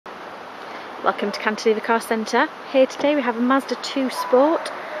Welcome to Cantilever Car Centre. Here today we have a Mazda 2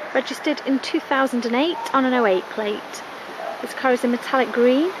 Sport, registered in 2008 on an 08 plate. This car is in metallic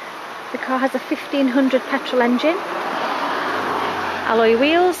green. The car has a 1500 petrol engine, alloy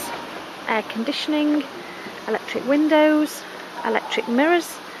wheels, air conditioning, electric windows, electric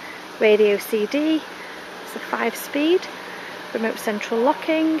mirrors, radio CD, it's a 5-speed, remote central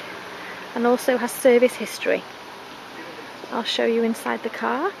locking, and also has service history. I'll show you inside the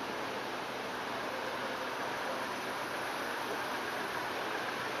car.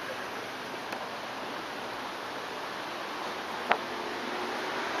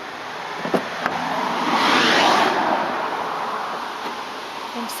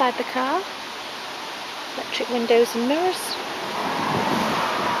 Inside the car, electric windows and mirrors,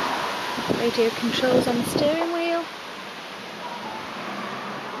 radio controls on the steering wheel,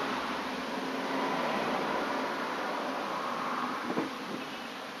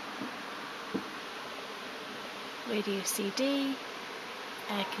 radio CD,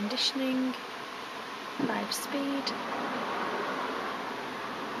 air conditioning, 5-speed,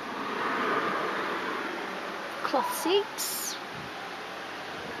 cloth seats,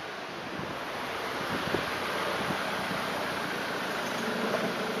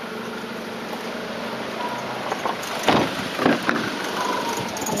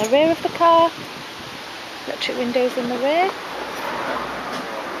 the rear of the car, electric windows in the rear,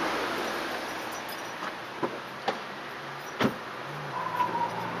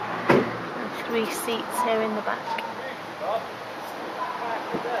 and 3 seats here in the back.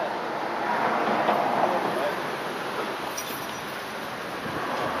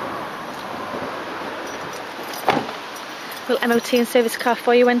 We'll MOT and service the car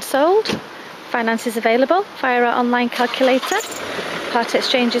for you when sold. Finance is available via our online calculator. Part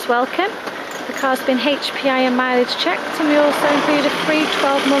exchange is welcome. The car's been HPI and mileage checked, and we also include a free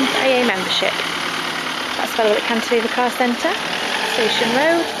 12-month AA membership. That's available at Cantilever Car Centre, Station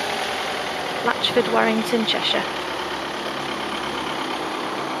Road, Latchford, Warrington, Cheshire.